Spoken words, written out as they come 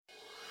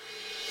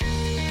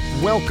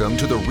Welcome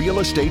to the Real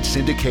Estate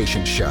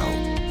Syndication Show.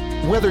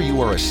 Whether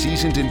you are a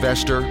seasoned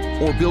investor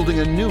or building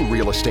a new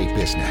real estate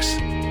business,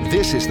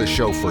 this is the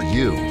show for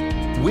you.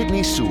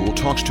 Whitney Sewell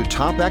talks to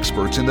top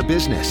experts in the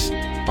business.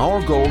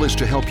 Our goal is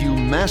to help you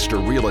master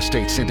real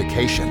estate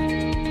syndication.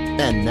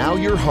 And now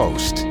your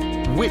host,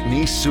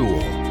 Whitney Sewell.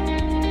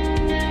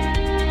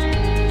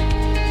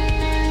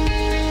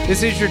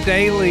 This is your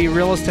daily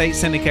real estate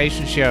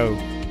syndication show.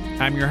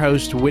 I'm your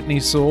host, Whitney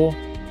Sewell.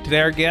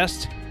 Today our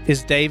guest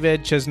is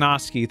David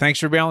Chesnosky. Thanks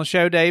for being on the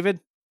show,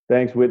 David.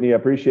 Thanks, Whitney. I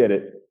appreciate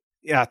it.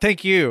 Yeah,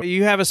 thank you.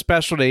 You have a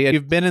specialty.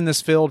 You've been in this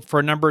field for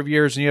a number of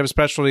years, and you have a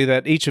specialty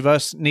that each of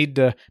us need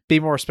to be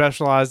more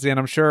specialized in,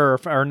 I'm sure,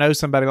 or know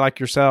somebody like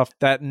yourself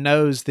that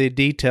knows the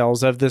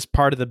details of this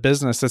part of the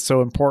business that's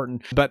so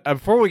important. But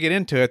before we get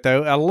into it,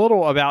 though, a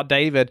little about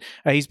David.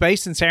 He's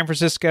based in San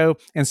Francisco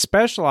and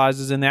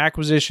specializes in the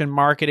acquisition,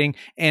 marketing,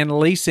 and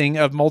leasing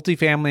of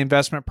multifamily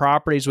investment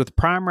properties with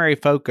primary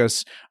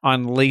focus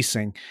on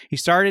leasing. He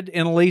started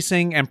in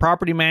leasing and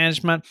property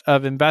management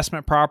of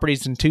investment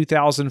properties in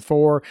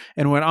 2004,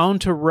 and went on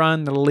to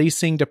run the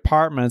leasing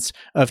departments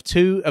of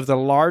two of the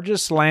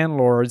largest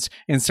landlords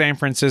in San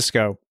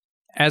Francisco.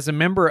 As a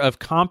member of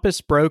Compass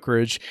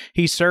Brokerage,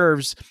 he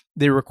serves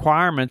the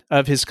requirement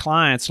of his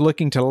clients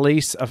looking to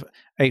lease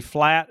a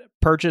flat,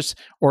 purchase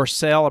or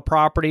sell a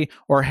property,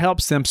 or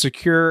helps them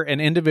secure an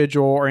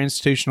individual or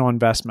institutional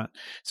investment.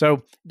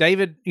 So,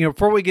 David,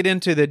 before we get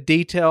into the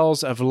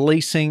details of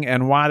leasing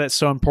and why that's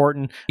so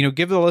important,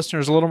 give the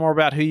listeners a little more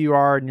about who you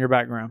are and your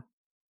background.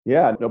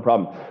 Yeah, no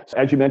problem. So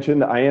as you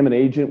mentioned, I am an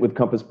agent with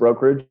Compass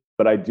Brokerage,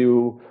 but I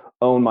do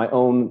own my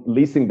own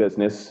leasing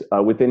business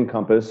within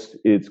Compass.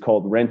 It's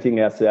called Renting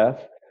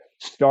SF.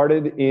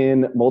 Started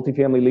in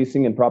multifamily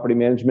leasing and property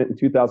management in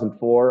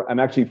 2004. I'm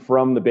actually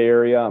from the Bay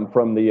Area. I'm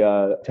from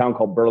the town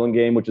called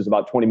Burlingame, which is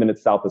about 20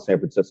 minutes south of San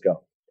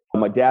Francisco.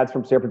 My dad's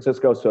from San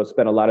Francisco, so I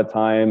spent a lot of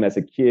time as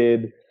a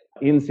kid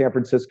in San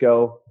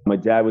Francisco. My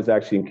dad was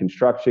actually in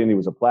construction. He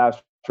was a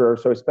plasterer.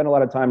 So I spent a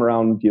lot of time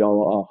around,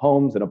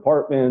 homes and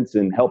apartments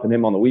and helping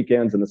him on the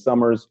weekends and the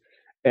summers.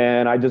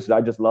 And I just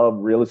love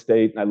real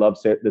estate, and I love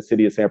the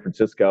city of San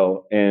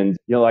Francisco. And,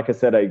 like I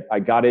said, I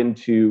got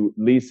into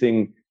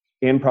leasing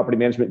and property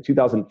management in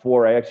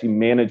 2004. I actually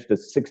managed a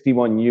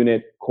 61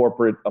 unit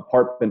corporate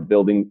apartment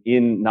building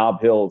in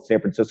Nob Hill, San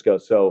Francisco.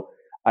 So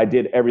I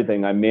did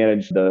everything. I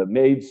managed the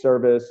maid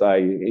service. I,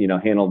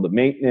 handled the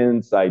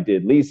maintenance. I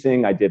did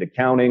leasing. I did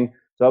accounting.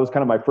 So that was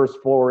kind of my first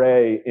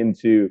foray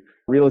into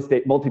real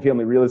estate,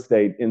 multifamily real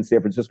estate in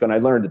San Francisco, and I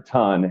learned a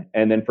ton.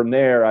 And then from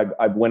there,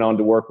 I went on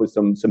to work with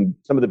some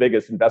of the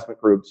biggest investment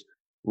groups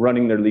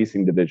running their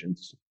leasing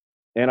divisions.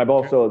 And I've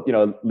also,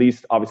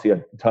 leased obviously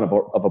a ton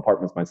of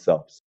apartments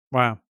myself.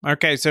 Wow.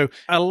 Okay, so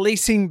a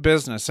leasing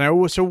business. So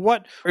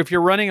what if you're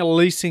running a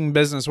leasing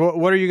business?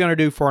 What are you going to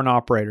do for an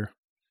operator?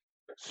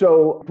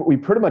 So we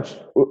pretty much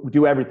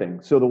do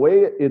everything. So the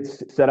way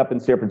it's set up in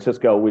San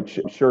Francisco, which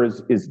I'm sure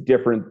is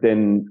different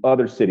than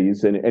other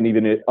cities and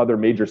even other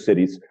major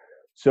cities.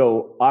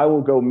 So I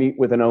will go meet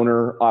with an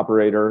owner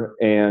operator,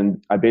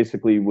 and I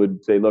basically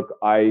would say, look,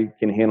 I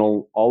can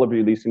handle all of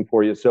your leasing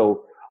for you.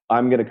 So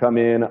I'm going to come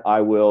in.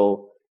 I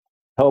will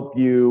help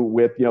you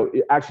with,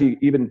 actually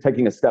even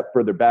taking a step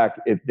further back,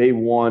 if they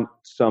want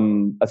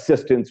some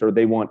assistance or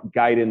they want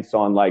guidance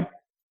on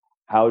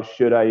how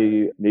should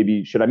I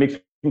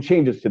make some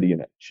changes to the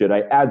unit? Should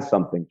I add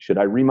something? Should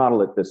I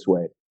remodel it this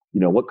way?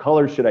 What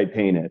color should I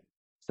paint it?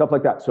 Stuff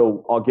like that.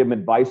 So I'll give them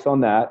advice on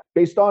that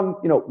based on,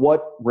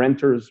 what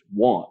renters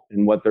want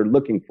and what they're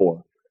looking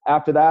for.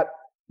 After that,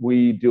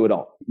 we do it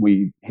all.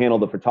 We handle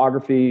the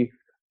photography,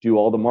 do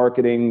all the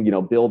marketing,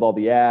 build all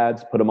the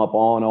ads, put them up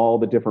on all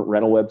the different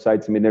rental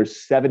websites. I mean, there's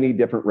 70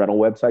 different rental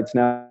websites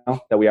now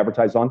that we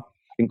advertise on,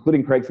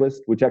 including Craigslist,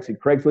 which actually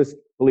Craigslist,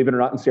 believe it or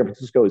not, in San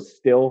Francisco is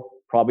still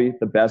probably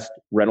the best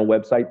rental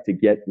website to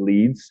get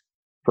leads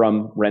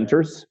from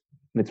renters.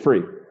 And it's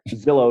free.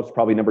 Zillow is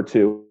probably number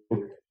 2.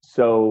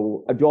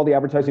 So I do all the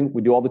advertising.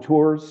 We do all the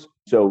tours.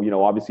 So,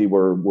 obviously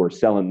we're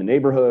selling the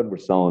neighborhood. We're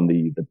selling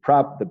the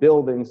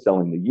building,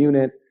 selling the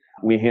unit.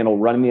 We handle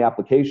running the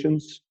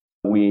applications.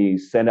 We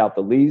send out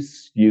the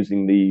lease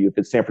using if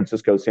it's San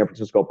Francisco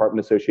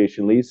Apartment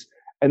Association lease.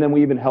 And then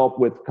we even help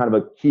with kind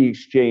of a key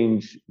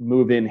exchange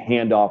move-in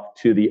handoff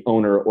to the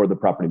owner or the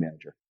property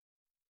manager.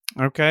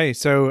 Okay,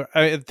 so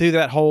through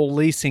that whole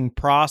leasing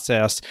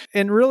process,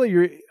 and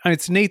really,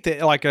 it's neat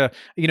that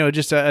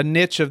just a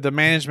niche of the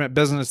management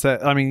business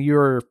that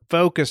you're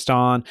focused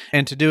on,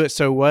 and to do it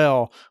so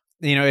well,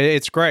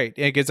 it's great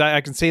because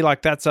I can see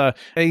that's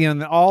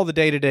all the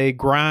day-to-day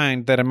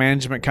grind that a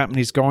management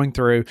company is going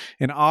through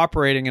in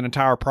operating an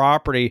entire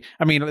property.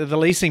 The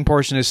leasing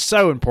portion is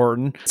so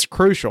important; it's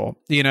crucial,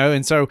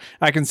 and so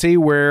I can see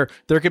where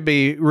there could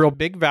be real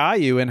big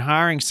value in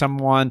hiring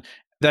someone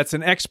that's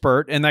an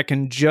expert and that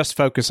can just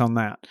focus on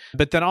that.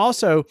 But then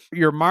also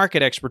your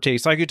market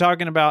expertise, like you're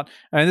talking about,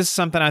 and this is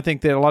something I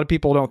think that a lot of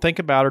people don't think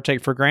about or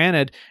take for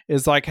granted,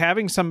 is like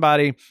having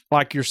somebody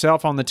like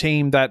yourself on the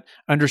team that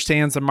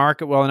understands the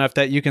market well enough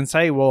that you can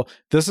say, well,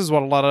 this is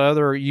what a lot of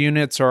other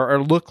units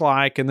or look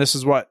like, and this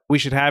is what we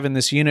should have in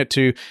this unit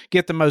to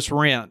get the most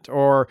rent,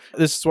 or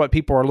this is what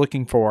people are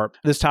looking for,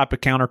 this type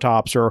of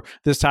countertops or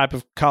this type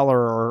of color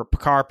or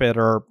carpet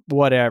or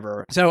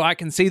whatever. So I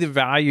can see the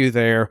value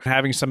there,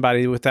 having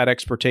somebody with that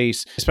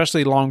expertise,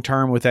 especially long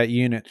term with that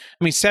unit.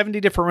 I mean, 70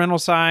 different rental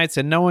sites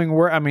and knowing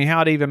where, I mean,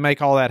 how to even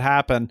make all that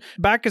happen.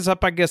 Back us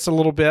up, I guess, a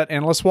little bit,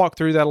 and let's walk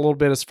through that a little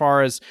bit as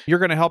far as you're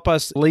going to help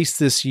us lease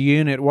this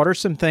unit. What are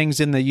some things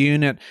in the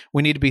unit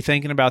we need to be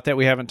thinking about that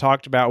we haven't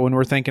talked about when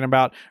we're thinking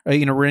about,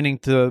 renting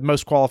to the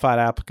most qualified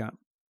applicant?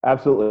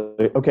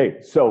 Absolutely. Okay.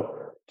 So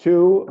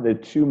the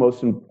two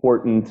most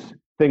important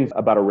things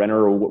about a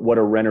renter, or what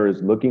a renter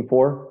is looking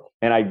for.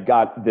 And I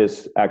got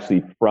this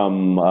actually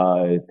from,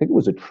 I think it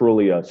was a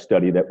Trulia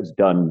study that was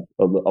done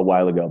a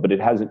while ago, but it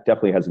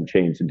definitely hasn't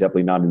changed, and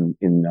definitely not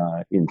in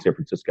San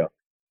Francisco.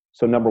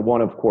 So number one,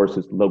 of course,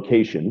 is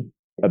location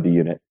of the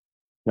unit.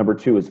 Number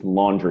two is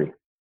laundry.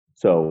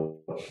 So,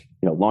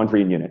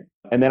 laundry and unit.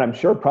 And then I'm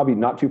sure probably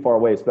not too far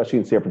away, especially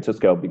in San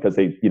Francisco, because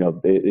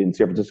in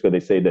San Francisco, they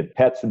say that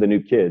pets are the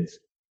new kids,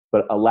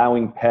 but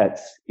allowing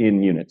pets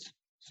in units.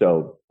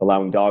 So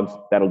allowing dogs,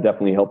 that'll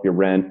definitely help your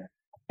rent.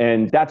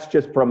 And that's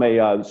just from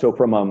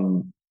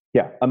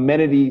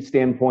amenity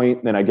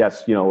standpoint. Then I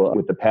guess,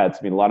 with the pets,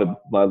 I mean, a lot of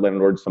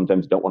landlords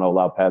sometimes don't want to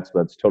allow pets,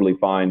 but it's totally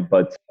fine,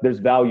 but there's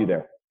value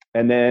there.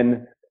 And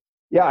then,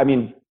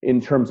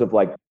 in terms of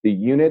like the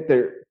unit,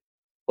 there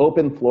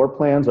open floor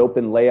plans,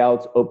 open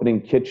layouts,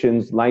 opening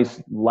kitchens,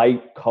 nice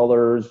light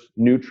colors,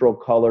 neutral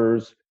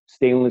colors,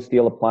 stainless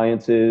steel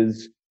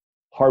appliances,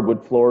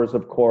 hardwood floors,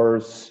 of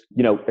course,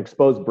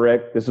 exposed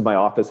brick. This is my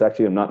office.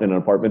 Actually, I'm not in an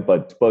apartment,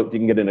 but you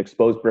can get an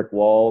exposed brick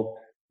wall.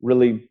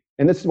 Really,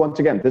 and this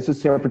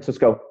is San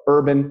Francisco,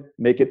 urban,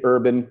 make it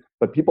urban.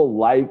 But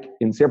people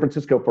in San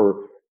Francisco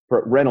for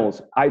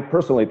rentals, I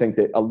personally think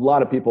that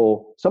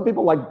some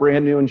people like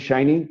brand new and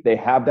shiny. They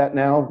have that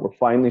now. We're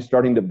finally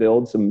starting to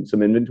build some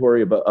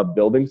inventory of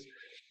buildings.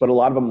 But a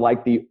lot of them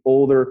like the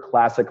older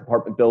classic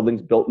apartment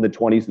buildings built in the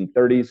 20s and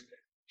 30s.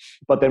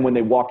 But then when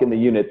they walk in the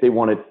unit, they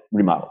want it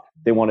remodeled.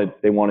 They want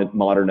it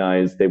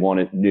modernized. They want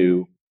it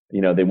new.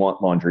 They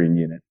want laundry in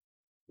unit.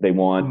 They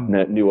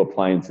want new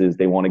appliances.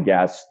 They want a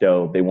gas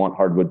stove. They want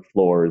hardwood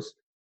floors.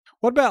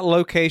 What about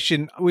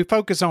location? We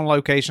focus on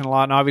location a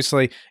lot, and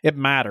obviously it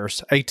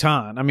matters a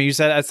ton. I mean, you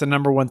said that's the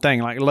number one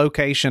thing, like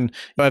location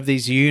of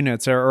these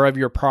units or of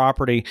your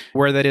property,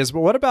 where that is. But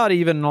what about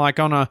even like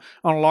on a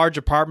large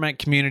apartment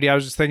community? I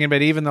was just thinking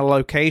about even the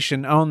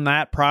location on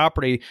that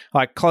property,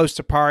 like close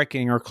to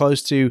parking or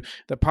close to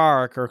the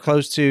park or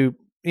close to,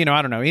 I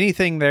don't know,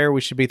 anything there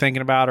we should be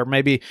thinking about, or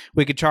maybe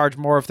we could charge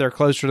more if they're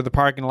closer to the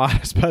parking lot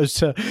as opposed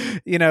to,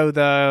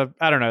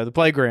 the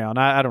playground.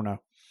 I don't know.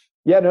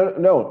 Yeah,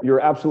 no, you're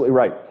absolutely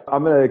right.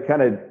 I'm going to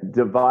kind of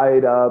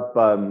divide up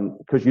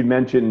because you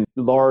mentioned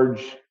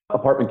large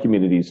apartment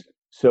communities.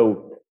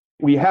 So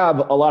we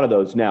have a lot of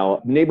those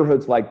now.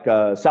 Neighborhoods like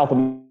South of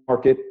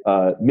Market,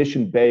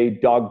 Mission Bay,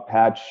 Dog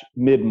Patch,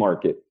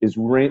 Mid-Market is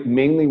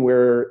mainly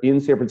where in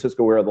San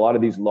Francisco where a lot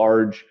of these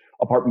large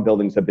apartment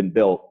buildings have been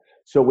built.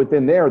 So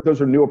within there,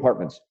 those are new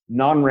apartments,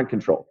 non-rent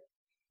control.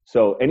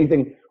 So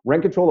anything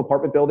rent control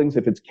apartment buildings,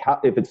 if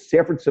it's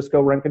San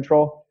Francisco rent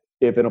control,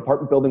 if an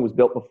apartment building was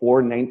built before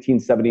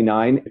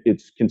 1979,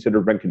 it's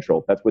considered rent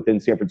control. That's within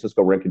San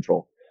Francisco rent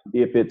control.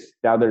 If it's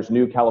now, there's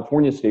new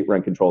California state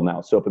rent control now.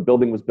 So if a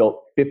building was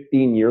built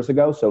 15 years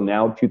ago, so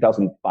now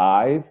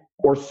 2005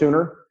 or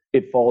sooner,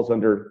 it falls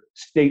under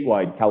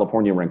statewide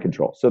California rent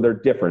control. So they're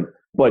different.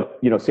 But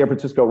San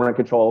Francisco rent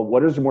control,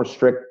 what is more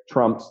strict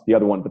trumps the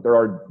other one? But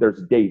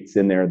there's dates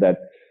in there that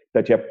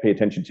you have to pay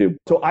attention to.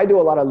 So I do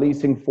a lot of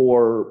leasing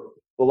for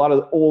a lot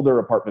of older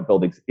apartment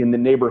buildings in the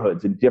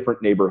neighborhoods, in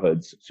different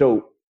neighborhoods.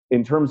 So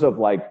in terms of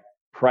like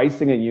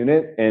pricing a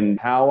unit and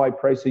how I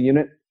price a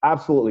unit,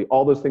 absolutely.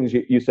 All those things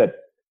you said,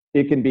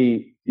 it can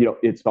be,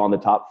 it's on the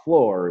top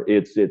floor.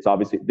 It's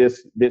obviously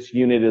this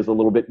unit is a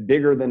little bit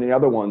bigger than the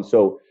other one.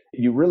 So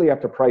you really have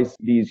to price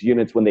these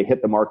units when they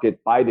hit the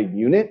market by the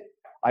unit.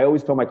 I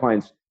always tell my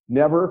clients,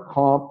 never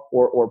comp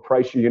or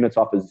price your units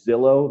off of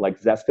Zillow,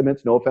 like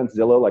Zestimates. No offense,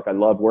 Zillow. Like I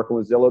love working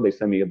with Zillow. They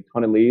send me a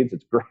ton of leads.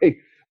 It's great.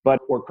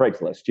 Or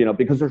Craigslist,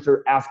 because those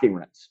are asking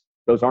rents.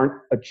 Those aren't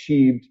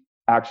achieved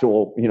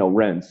actual,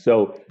 rents.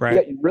 So right.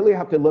 Yeah, you really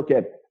have to look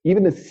at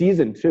even the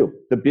season too.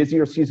 The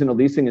busier season of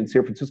leasing in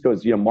San Francisco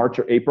is, March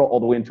or April all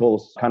the way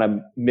until kind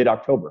of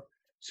mid-October.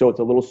 So it's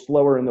a little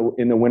slower in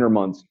the winter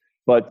months.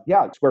 But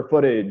yeah, square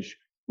footage,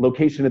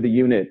 location of the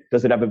unit.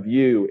 Does it have a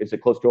view? Is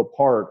it close to a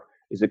park?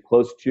 Is it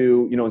close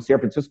to, in San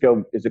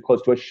Francisco, is it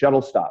close to a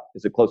shuttle stop?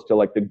 Is it close to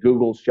like the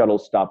Google shuttle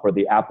stop or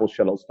the Apple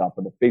shuttle stop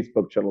or the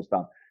Facebook shuttle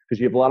stop? Because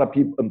you have a lot of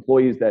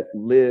employees that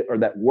live or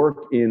that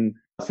work in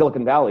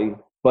Silicon Valley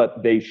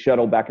but they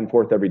shuttle back and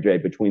forth every day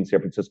between San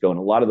Francisco. And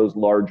a lot of those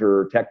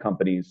larger tech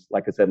companies,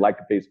 like I said, like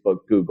Facebook,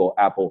 Google,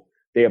 Apple,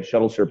 they have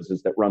shuttle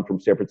services that run from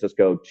San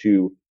Francisco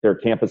to their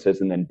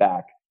campuses and then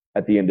back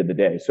at the end of the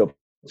day. So if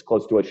it's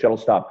close to a shuttle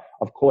stop.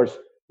 Of course,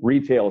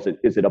 retail,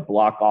 is it a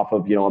block off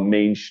of, a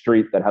main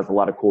street that has a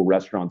lot of cool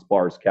restaurants,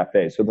 bars,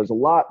 cafes? So there's a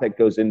lot that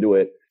goes into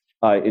it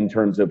in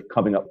terms of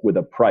coming up with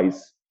a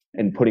price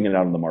and putting it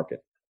out on the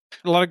market.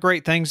 A lot of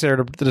great things there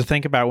to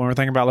think about when we're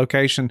thinking about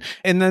location.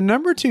 And the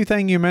number two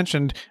thing you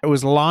mentioned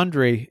was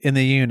laundry in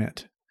the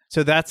unit.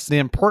 So that's the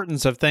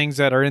importance of things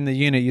that are in the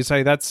unit. You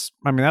say that's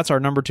our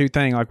number two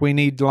thing. Like, we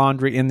need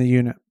laundry in the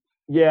unit.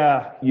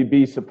 Yeah, you'd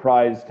be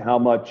surprised how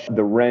much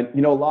the rent,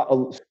 a lot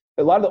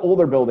of the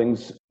older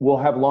buildings will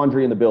have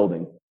laundry in the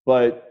building.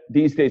 But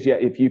these days,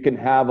 if you can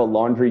have a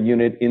laundry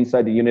unit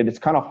inside the unit, it's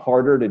kind of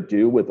harder to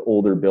do with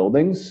older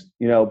buildings,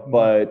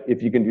 but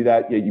if you can do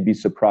that, you'd be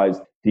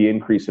surprised the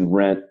increase in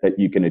rent that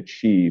you can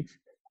achieve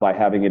by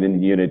having it in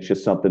the unit. It's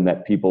just something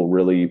that people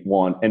really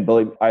want. And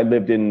believe me, I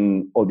lived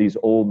in these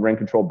old rent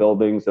control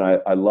buildings, and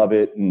I love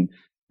it. And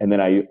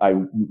then I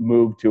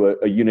moved to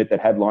a unit that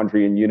had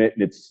laundry in unit,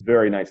 and it's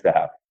very nice to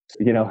have.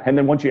 And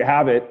then once you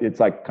have it, it's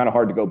like kind of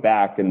hard to go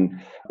back.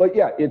 But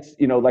yeah, it's,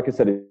 like I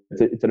said,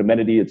 it's an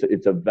amenity,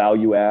 it's a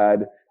value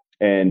add,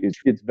 and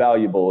it's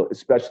valuable,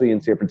 especially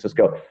in San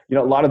Francisco. A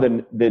lot of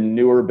the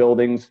newer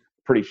buildings,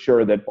 pretty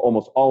sure that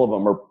almost all of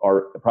them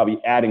are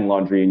probably adding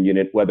laundry in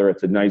unit, whether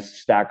it's a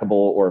nice stackable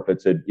or if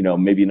it's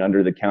maybe an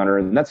under the counter.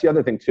 And that's the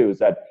other thing too, is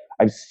that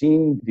I've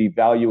seen the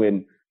value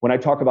in, when I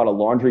talk about a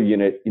laundry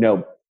unit,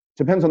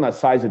 depends on the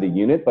size of the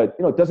unit, but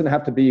it doesn't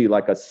have to be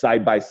like a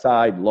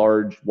side-by-side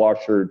large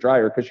washer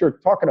dryer, because you're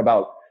talking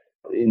about,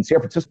 in San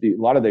Francisco, a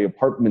lot of the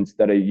apartment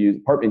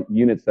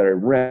units that I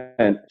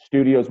rent,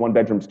 studios, 1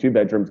 bedrooms, 2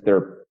 bedrooms,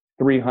 they're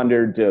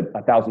 300 to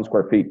 1,000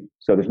 square feet.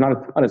 So there's not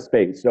a ton of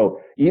space. So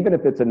even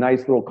if it's a nice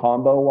little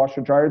combo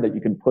washer dryer that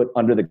you can put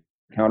under the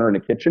counter in a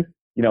kitchen,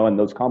 and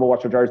those combo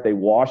washer dryers, they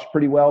wash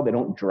pretty well. They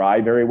don't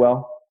dry very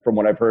well from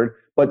what I've heard,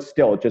 but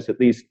still, just at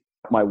least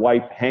my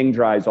wife hang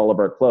dries all of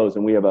our clothes,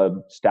 and we have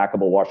a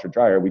stackable washer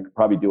dryer. We could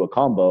probably do a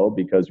combo,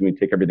 because when we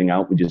take everything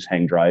out, we just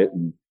hang dry it.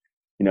 And,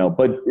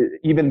 but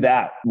even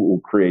that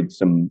will create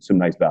some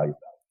nice value.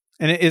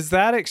 And is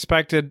that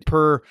expected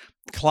per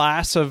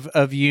class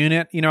of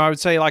unit? I would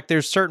say, like,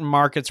 there's certain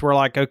markets where,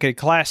 like, okay,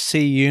 class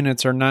C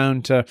units are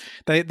known to,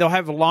 they'll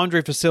have a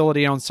laundry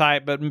facility on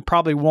site, but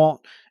probably won't,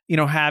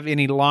 have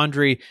any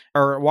laundry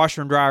or washer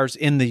and dryers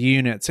in the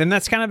units. And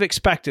that's kind of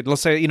expected.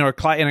 Let's say, in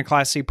a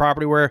class C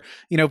property where,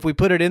 if we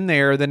put it in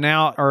there, then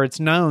now, or it's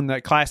known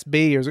that class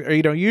B is,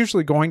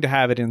 usually going to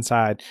have it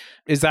inside.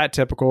 Is that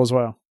typical as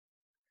well?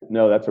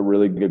 No, that's a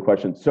really good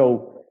question.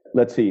 So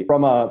let's see,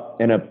 from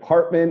an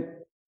apartment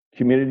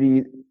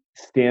community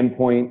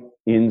standpoint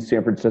in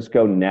San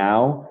Francisco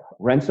now,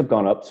 rents have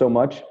gone up so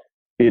much.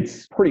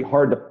 It's pretty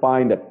hard to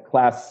find a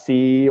class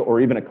C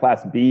or even a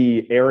class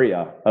B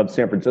area of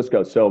San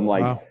Francisco. So I'm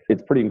like, wow.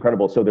 It's pretty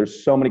incredible. So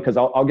there's so many, because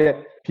I'll get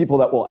people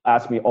that will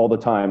ask me all the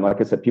time,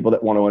 like I said, people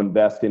that want to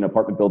invest in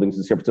apartment buildings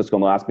in San Francisco,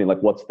 and they'll ask me, like,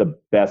 what's the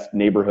best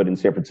neighborhood in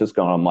San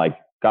Francisco? And I'm like,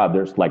 God,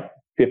 there's like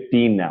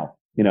 15 now.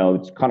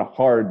 It's kind of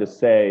hard to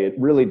say. It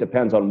really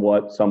depends on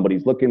what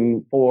somebody's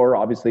looking for,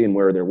 obviously, and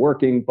where they're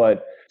working.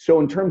 But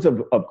so in terms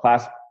of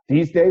class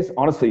these days,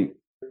 honestly,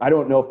 I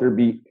don't know if there'd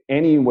be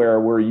anywhere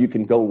where you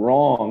can go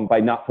wrong by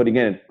not putting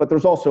in. But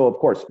there's also, of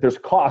course, there's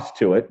cost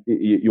to it.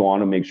 You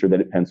want to make sure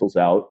that it pencils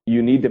out.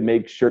 You need to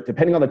make sure,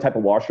 depending on the type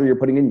of washer you're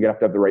putting in, you have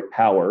to have the right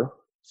power.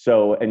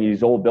 So, and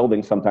these old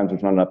buildings, sometimes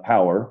there's not enough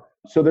power.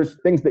 So there's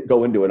things that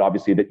go into it,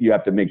 obviously, that you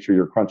have to make sure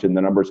you're crunching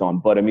the numbers on.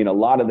 But I mean, a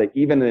lot of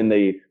even in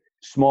the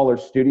smaller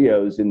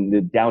studios in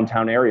the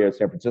downtown area of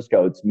San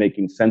Francisco, it's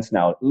making sense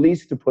now, at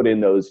least to put in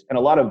those. And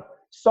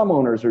some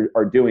owners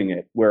are doing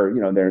it where,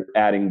 they're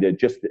adding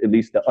just at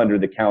least the under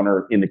the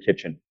counter in the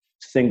kitchen,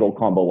 single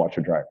combo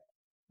washer dryer.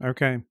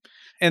 Okay.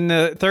 And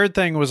the third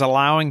thing was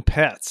allowing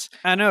pets.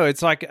 I know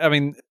it's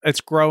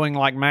it's growing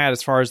like mad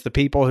as far as the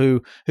people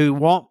who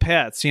want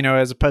pets,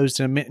 as opposed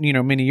to,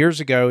 many years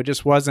ago, it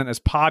just wasn't as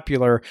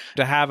popular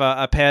to have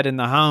a pet in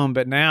the home.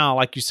 But now,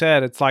 like you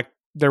said, it's like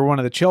they're one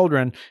of the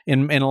children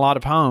in a lot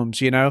of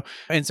homes,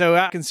 And so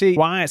I can see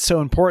why it's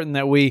so important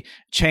that we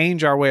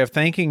change our way of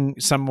thinking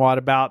somewhat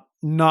about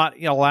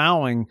not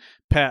allowing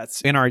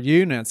pets in our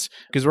units,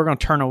 because we're going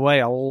to turn away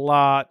a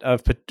lot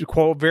of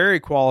very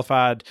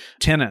qualified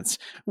tenants.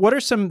 What are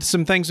some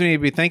things we need to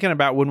be thinking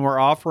about when we're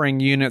offering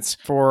units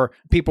for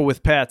people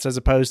with pets, as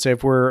opposed to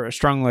if we're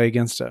strongly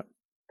against it?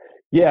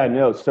 Yeah,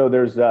 no. So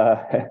there's,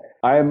 I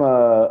am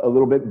a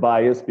little bit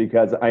biased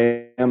because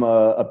I am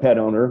a pet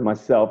owner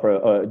myself,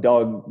 a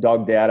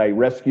dog dad. I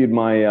rescued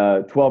my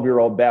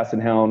 12-year-old Basset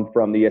Hound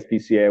from the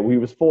SPCA. He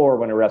was 4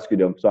 when I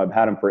rescued him, so I've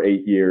had him for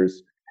 8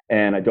 years.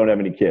 And I don't have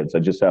any kids. I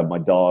just have my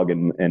dog,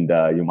 and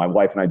my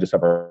wife and I just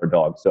have our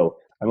dog. So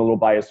I'm a little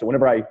biased. So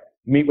whenever I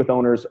meet with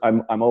owners,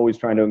 I'm always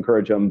trying to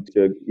encourage them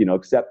to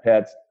accept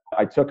pets.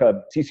 I took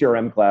a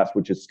CCRM class,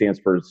 which stands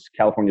for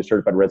California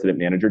Certified Resident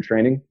Manager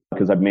Training,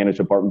 because I've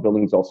managed apartment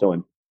buildings also.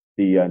 And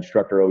the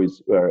instructor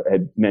always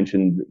had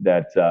mentioned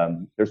that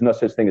there's no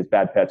such thing as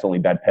bad pets, only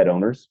bad pet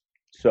owners.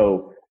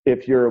 So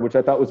if you're, which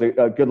I thought was a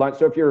good line.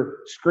 So if you're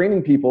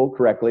screening people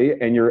correctly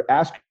and you're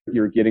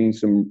getting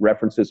some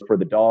references for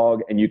the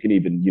dog, and you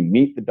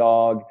meet the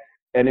dog.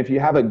 And if you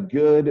have a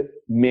good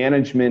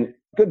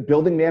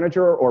building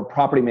manager or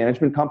property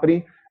management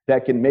company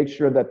that can make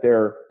sure that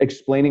they're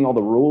explaining all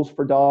the rules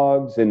for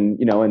dogs and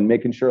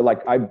making sure,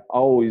 like I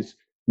always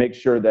make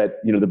sure that,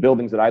 the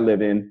buildings that I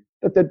live in,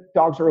 that the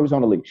dogs are always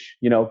on a leash,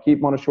 keep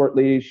them on a short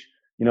leash,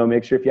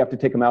 make sure if you have to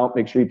take them out,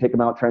 make sure you take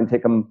them out, try and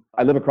take them.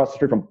 I live across the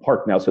street from a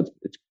park now, so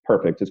it's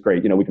perfect. It's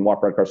great. We can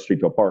walk right across the street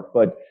to a park,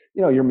 but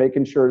you're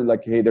making sure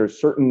like, hey,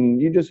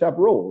 you just have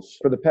rules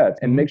for the pets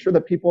and make sure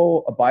that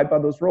people abide by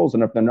those rules.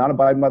 And if they're not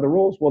abiding by the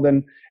rules, well,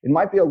 then it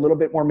might be a little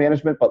bit more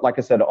management. But like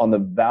I said, on the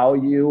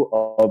value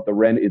of the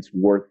rent, it's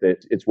worth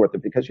it. It's worth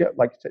it because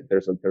like I said,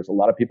 there's a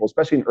lot of people,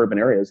 especially in urban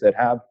areas, that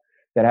have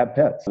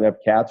pets. They have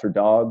cats or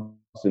dogs,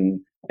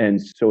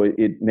 and so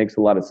it makes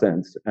a lot of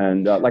sense.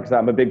 And like I said,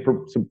 I'm a big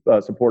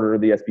supporter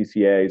of the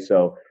SPCA.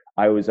 So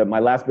I was at my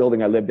last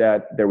building I lived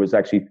at, there was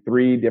actually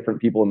 3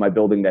 different people in my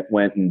building that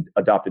went and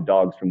adopted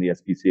dogs from the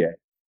SPCA.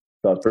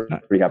 So I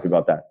was pretty happy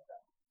about that.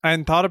 I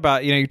hadn't thought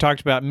about, you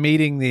talked about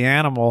meeting the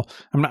animal.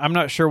 I'm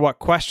not sure what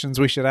questions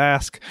we should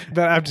ask,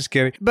 but I'm just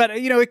kidding. But,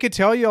 it could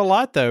tell you a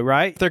lot though,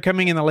 right? If they're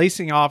coming in the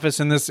leasing office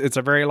and it's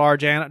a very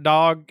large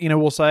dog,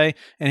 we'll say,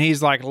 and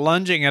he's like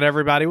lunging at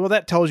everybody. Well,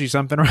 that tells you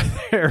something right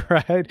there,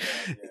 right?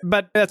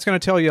 But that's going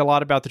to tell you a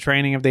lot about the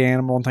training of the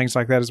animal and things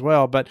like that as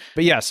well. But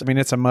yes,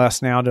 it's a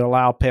must now to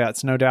allow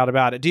pets, no doubt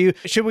about it.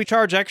 Should we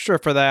charge extra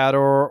for that,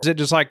 or is it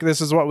just like,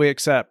 this is what we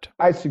accept?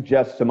 I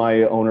suggest to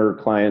my owner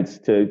clients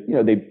to,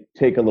 they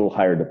take a little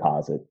higher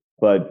deposit,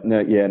 but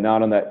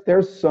not on that.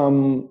 There's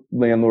some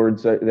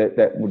landlords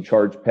that would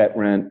charge pet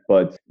rent,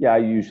 but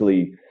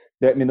the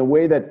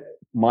way that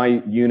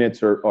my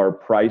units are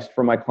priced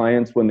for my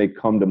clients when they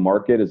come to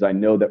market is I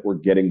know that we're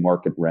getting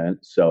market rent.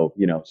 So,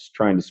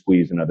 trying to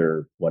squeeze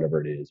another,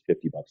 whatever it is,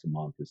 $50 a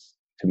month is,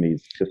 to me,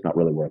 it's just not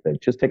really worth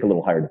it. Just take a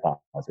little higher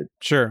deposit.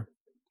 Sure.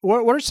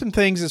 What are some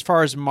things as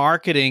far as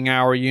marketing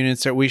our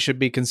units that we should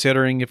be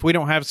considering if we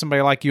don't have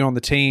somebody like you on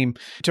the team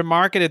to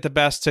market it the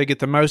best to get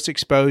the most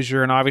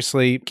exposure and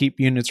obviously keep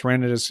units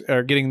rented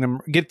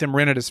get them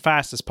rented as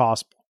fast as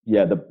possible?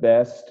 Yeah, the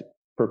best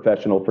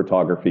professional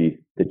photography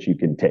that you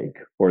can take,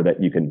 or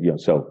that you can,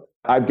 so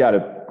I've got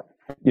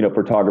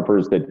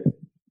photographers that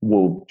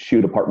will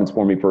shoot apartments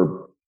for me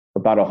for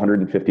about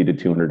 $150 to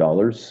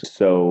 $200.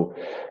 So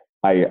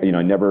I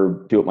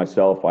never do it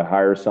myself. I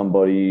hire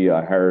somebody.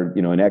 I hire,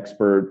 an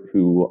expert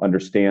who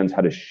understands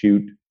how to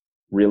shoot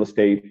real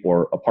estate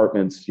or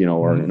apartments,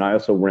 and I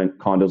also rent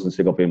condos and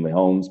single family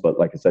homes. But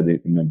like I said,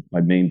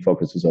 my main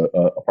focus is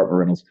apartment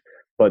rentals.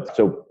 But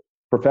so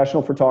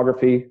professional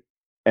photography,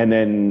 and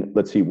then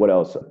let's see what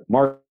else.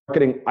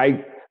 Marketing.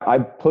 I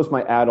post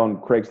my ad on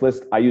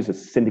Craigslist. I use a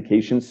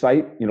syndication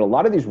site. A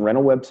lot of these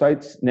rental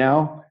websites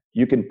now,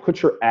 you can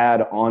put your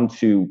ad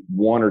onto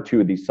 1 or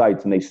 2 of these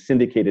sites and they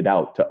syndicate it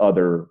out to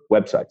other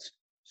websites.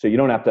 So you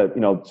don't have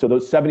to, so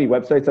those 70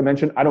 websites I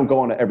mentioned, I don't go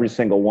on every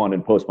single one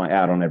and post my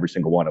ad on every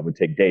single one. It would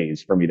take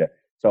days for me to,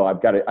 so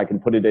I can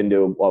put it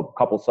into a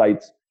couple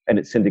sites and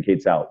it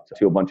syndicates out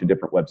to a bunch of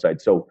different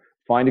websites. So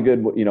find a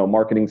good,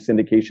 marketing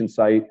syndication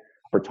site.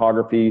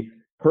 Photography.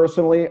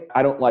 Personally,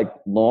 I don't like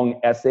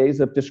long essays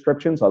of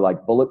descriptions. I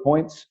like bullet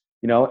points,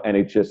 and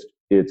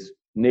it's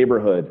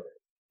neighborhood,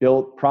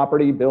 built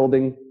property,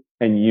 building,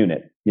 and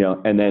unit,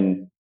 and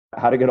then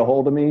how to get a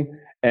hold of me.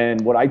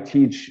 And what I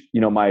teach,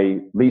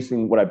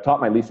 what I've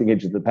taught my leasing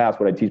agents in the past,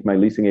 what I teach my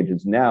leasing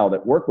agents now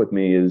that work with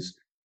me is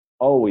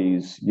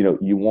always,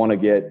 you want to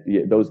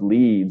get those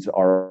leads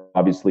are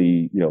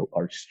obviously,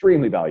 are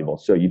extremely valuable.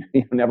 So you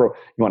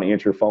want to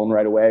answer your phone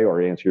right away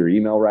or answer your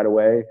email right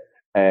away.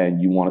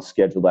 And you want to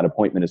schedule that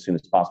appointment as soon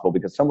as possible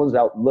because someone's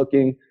out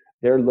looking,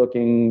 there's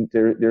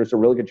a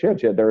really good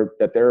chance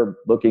that they're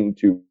looking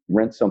to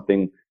rent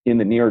something in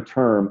the near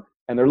term.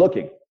 And they're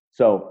looking.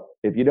 So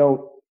if you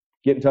don't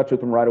get in touch with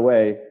them right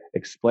away,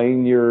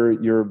 explain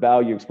your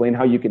value, explain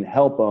how you can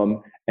help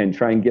them, and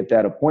try and get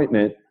that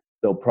appointment,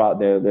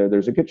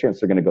 there's a good chance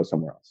they're going to go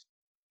somewhere else.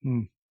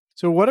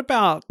 So what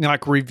about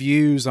like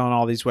reviews on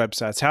all these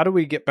websites? How do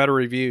we get better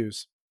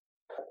reviews?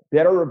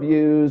 Better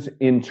reviews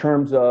in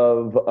terms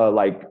of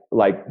like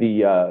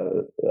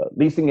the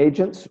leasing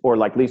agents or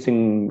like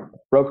leasing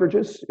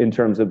brokerages, in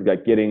terms of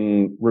like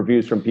getting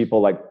reviews from people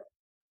like.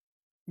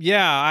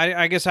 Yeah,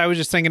 I guess I was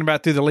just thinking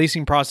about through the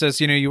leasing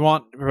process, you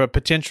want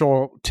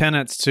potential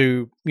tenants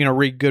to,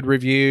 read good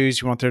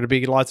reviews. You want there to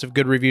be lots of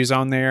good reviews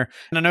on there.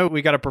 And I know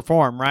we got to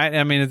perform, right?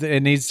 I mean,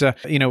 it needs to,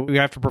 we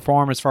have to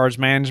perform as far as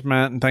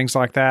management and things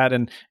like that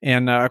and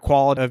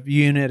quality of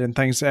unit and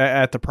things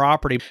at the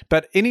property.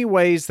 But any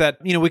ways that,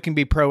 we can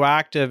be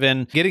proactive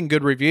in getting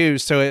good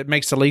reviews so it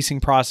makes the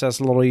leasing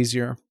process a little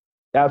easier.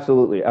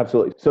 Absolutely.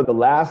 Absolutely. So the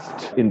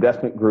last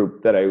investment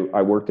group that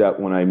I worked at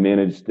when I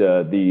managed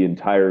the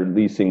entire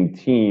leasing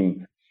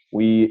team,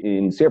 we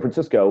in San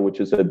Francisco, which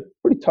is a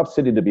pretty tough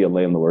city to be a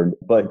landlord,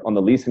 but on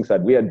the leasing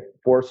side, we had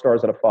 4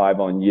 stars out of 5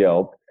 on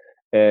Yelp.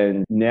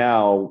 And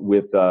now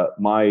with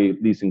my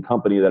leasing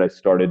company that I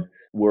started,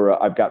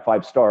 where I've got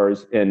 5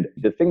 stars. And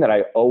the thing that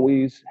I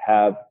always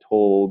have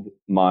told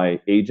my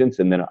agents,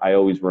 and then I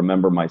always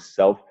remember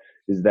myself,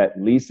 is that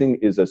leasing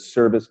is a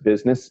service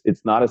business.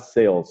 It's not a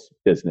sales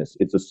business.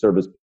 It's a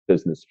service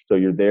business. So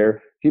you're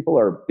there.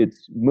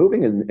 It's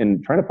moving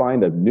and trying to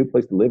find a new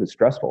place to live is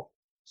stressful.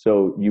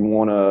 So you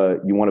want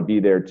to be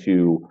there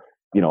to,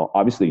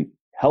 obviously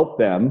help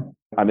them.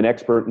 I'm an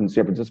expert in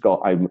San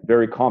Francisco. I'm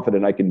very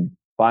confident I can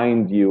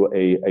find you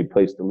a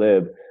place to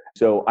live.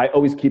 So I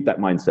always keep that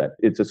mindset.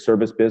 It's a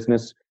service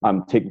business.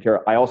 I'm taking care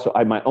of. I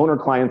have my owner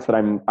clients that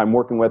I'm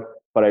working with,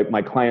 but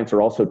my clients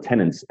are also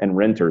tenants and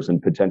renters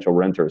and potential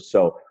renters.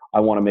 So I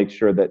want to make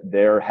sure that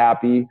they're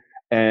happy.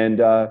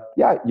 And I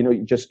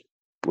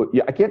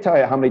can't tell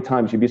you how many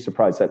times you'd be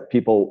surprised that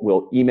people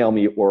will email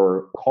me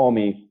or call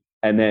me.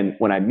 And then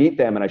when I meet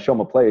them and I show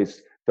them a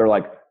place, they're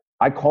like,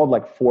 I called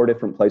like 4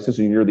 different places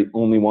and you're the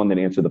only one that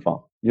answered the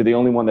phone. You're the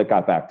only one that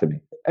got back to me.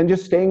 And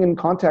just staying in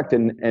contact.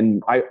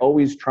 And I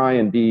always try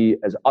and be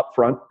as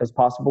upfront as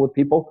possible with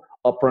people,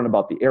 upfront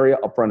about the area,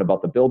 upfront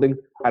about the building.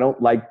 I don't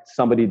like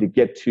somebody to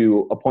get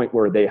to a point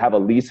where they have a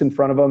lease in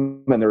front of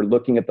them and they're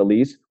looking at the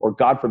lease, or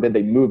God forbid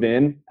they move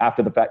in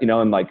after the fact,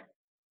 and like,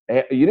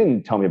 hey, you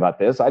didn't tell me about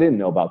this. I didn't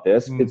know about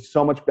this. It's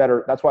so much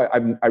better. That's why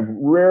I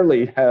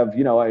rarely have,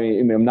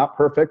 I'm not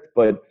perfect,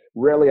 but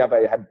rarely have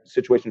I had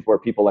situations where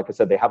people, like I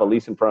said, they have a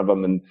lease in front of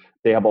them and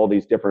they have all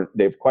these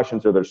they have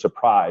questions, or they're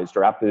surprised,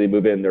 or after they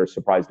move in, they're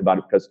surprised about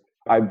it. Because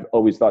I've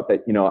always thought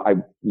that,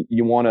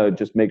 you want to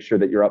just make sure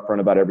that you're upfront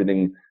about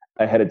everything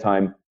ahead of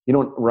time. You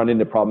don't run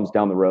into problems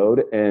down the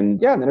road. And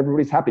then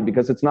everybody's happy,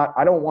 because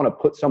I don't want to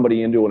put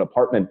somebody into an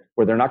apartment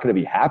where they're not going to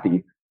be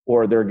happy,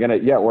 or they're going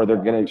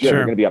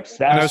to be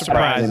upset. No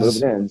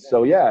surprises. In.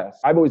 So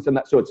I've always done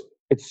that. So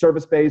it's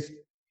service-based.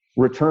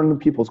 Return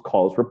people's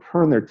calls,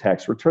 return their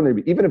texts,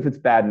 even if it's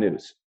bad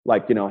news,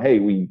 like, hey,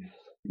 you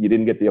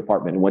didn't get the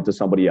apartment and went to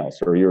somebody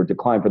else, or you're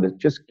declined for this.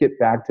 Just get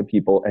back to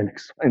people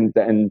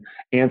and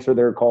answer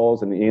their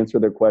calls and answer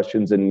their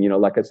questions. And,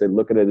 like I said,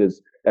 look at it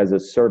as a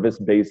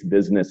service-based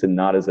business, and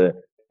not as if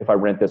I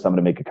rent this, I'm going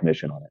to make a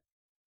commission on it.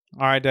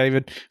 All right,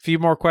 David, a few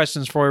more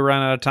questions before we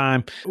run out of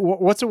time.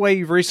 What's a way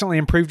you've recently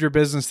improved your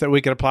business that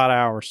we could apply to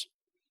ours?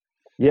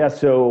 Yeah,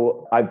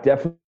 so I've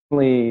definitely,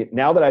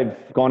 now that I've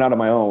gone out on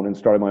my own and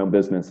started my own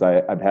business,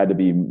 I've had to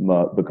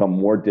become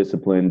more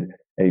disciplined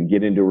and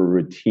get into a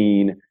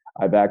routine.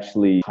 I've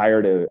actually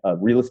hired a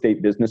real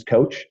estate business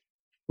coach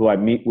who I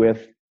meet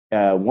with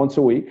once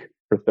a week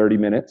for 30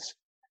 minutes.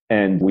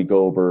 And we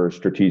go over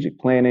strategic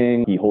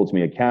planning. He holds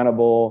me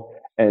accountable.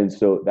 And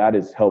so that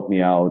has helped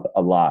me out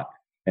a lot.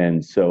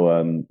 And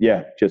so,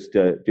 just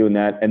doing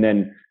that. And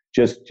then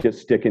just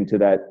sticking to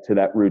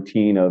that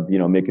routine of,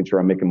 making sure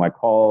I'm making my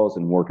calls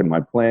and working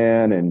my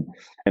plan,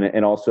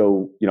 and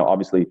also,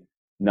 obviously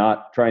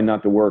trying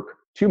not to work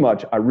too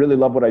much. I really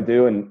love what I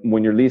do. And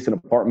when you're leasing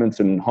apartments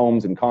and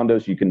homes and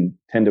condos, you can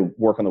tend to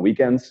work on the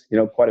weekends,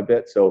 quite a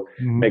bit. So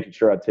making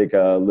sure I take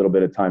a little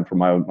bit of time for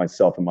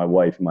myself and my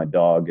wife and my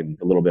dog, and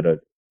a little bit of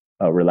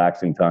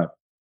relaxing time.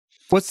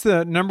 What's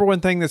the number one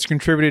thing that's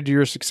contributed to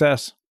your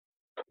success?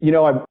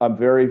 I'm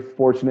very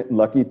fortunate and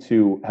lucky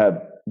to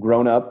have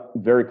grown up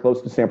very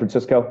close to San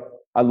Francisco.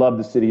 I love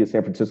the city of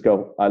San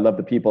Francisco. I love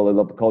the people. I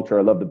love the culture.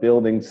 I love the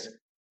buildings.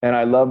 And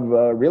I love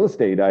real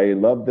estate. I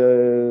love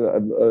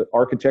the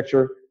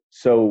architecture.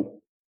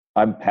 So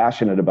I'm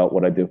passionate about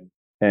what I do.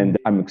 And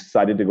I'm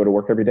excited to go to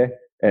work every day.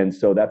 And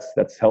so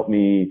that's helped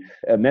me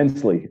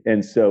immensely.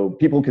 And so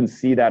people can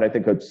see that. I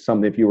think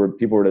if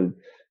people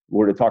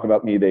were to talk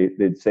about me,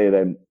 they'd say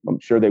that, I'm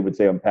sure they would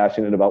say I'm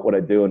passionate about what I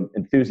do, and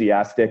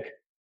enthusiastic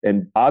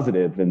and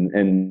positive.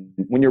 And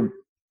when you're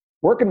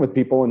working with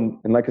people and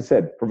like I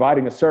said,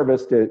 providing a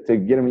service to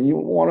get them, you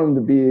want them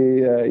to be,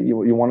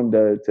 you want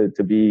them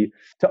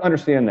to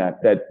understand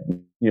that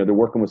they're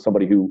working with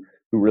somebody who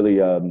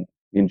really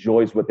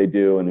enjoys what they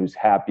do and who's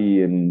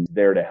happy and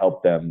there to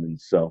help them.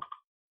 And so.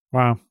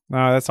 Wow.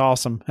 Oh, that's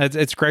awesome.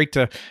 It's great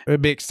to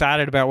be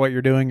excited about what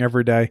you're doing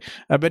every day.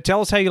 But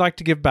tell us how you like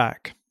to give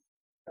back.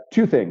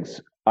 2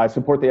 things. I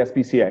support the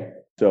SPCA.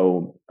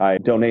 So I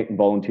donate and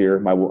volunteer.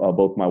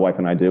 Both my wife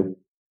and I do.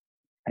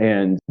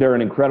 And they're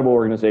an incredible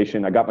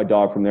organization. I got my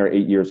dog from there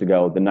 8 years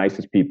ago, the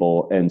nicest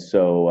people. And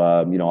so,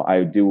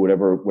 I do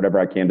whatever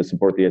I can to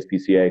support the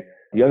SPCA.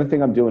 The other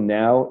thing I'm doing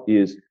now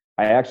is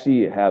I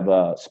actually have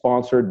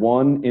sponsored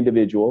one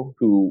individual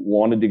who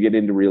wanted to get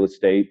into real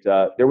estate.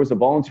 There was a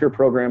volunteer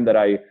program that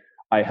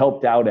I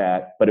helped out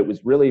at, but it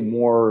was really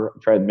more,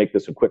 I'm trying to make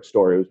this a quick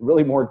story. It was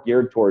really more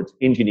geared towards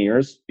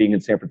engineers being in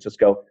San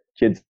Francisco,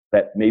 kids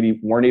that maybe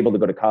weren't able to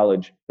go to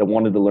college that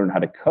wanted to learn how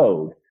to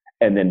code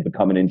and then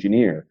become an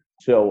engineer.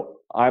 So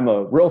I'm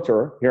a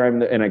realtor here,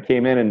 and I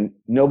came in and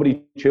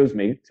nobody chose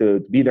me to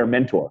be their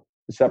mentor,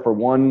 except for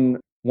one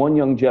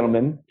young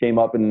gentleman came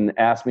up and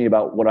asked me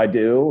about what I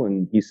do.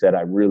 And he said,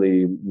 I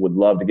really would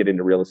love to get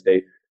into real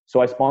estate. So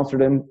I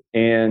sponsored him,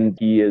 and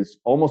he is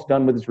almost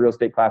done with his real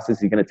estate classes.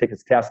 He's going to take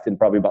his test in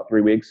probably about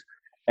 3 weeks.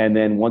 And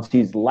then once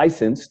he's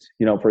licensed,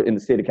 for in the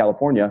state of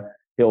California,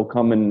 he'll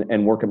come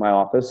and work at my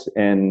office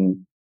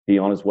and be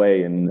on his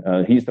way. And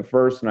he's the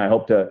first, and I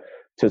hope to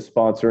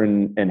sponsor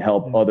and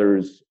help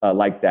others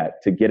like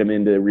that, to get them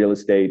into real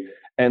estate.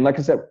 And like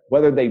I said,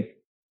 whether they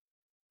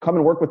come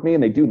and work with me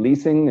and they do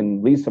leasing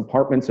and lease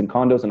apartments and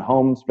condos and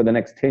homes for the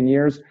next 10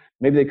 years,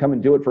 maybe they come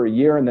and do it for a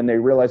year and then they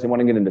realize they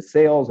want to get into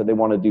sales, or they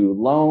want to do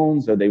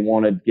loans, or they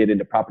want to get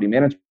into property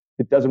management.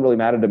 It doesn't really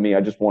matter to me.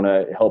 I just want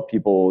to help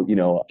people,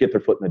 get their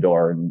foot in the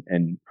door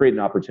and create an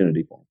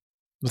opportunity for them.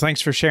 Well,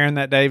 thanks for sharing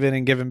that, David,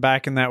 and giving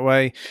back in that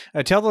way.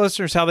 Tell the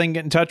listeners how they can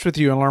get in touch with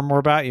you and learn more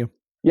about you.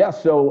 Yeah,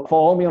 so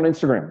follow me on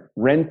Instagram,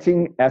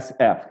 Renting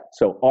SF.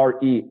 So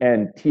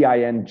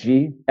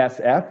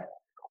RENTINGSF,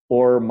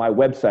 or my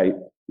website,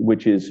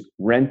 which is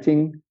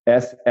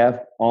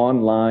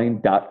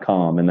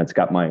rentingsfonline.com. And that's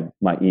got my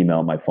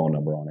email, my phone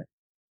number on it.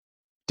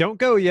 Don't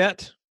go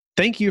yet.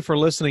 Thank you for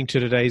listening to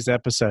today's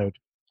episode.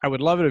 I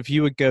would love it if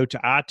you would go to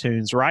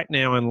iTunes right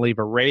now and leave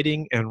a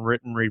rating and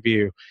written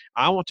review.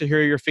 I want to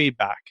hear your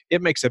feedback.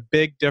 It makes a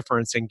big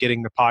difference in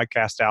getting the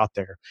podcast out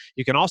there.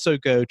 You can also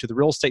go to the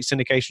Real Estate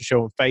Syndication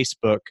Show on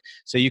Facebook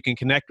so you can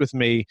connect with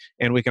me,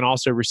 and we can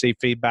also receive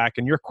feedback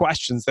and your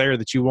questions there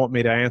that you want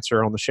me to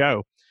answer on the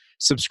show.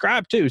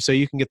 Subscribe too so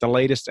you can get the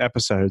latest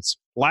episodes.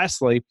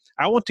 Lastly,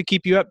 I want to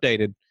keep you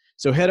updated.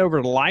 So head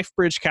over to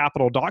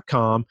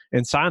lifebridgecapital.com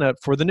and sign up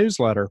for the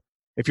newsletter.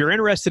 If you're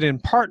interested in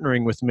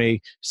partnering with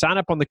me, sign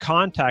up on the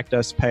Contact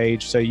Us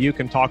page so you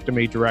can talk to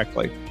me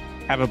directly.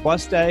 Have a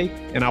blessed day,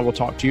 and I will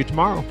talk to you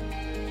tomorrow.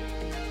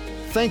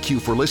 Thank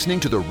you for listening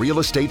to the Real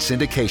Estate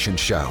Syndication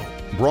Show,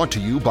 brought to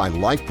you by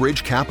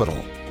LifeBridge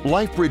Capital.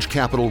 LifeBridge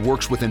Capital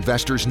works with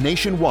investors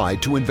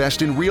nationwide to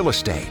invest in real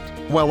estate,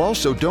 while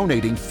also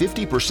donating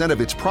 50% of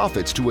its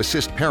profits to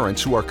assist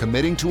parents who are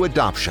committing to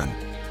adoption.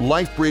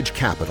 LifeBridge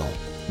Capital,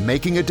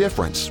 making a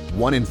difference,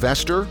 one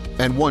investor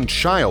and one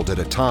child at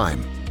a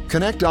time.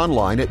 Connect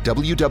online at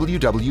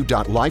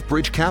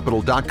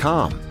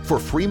www.lifebridgecapital.com for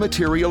free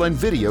material and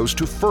videos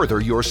to further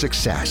your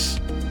success.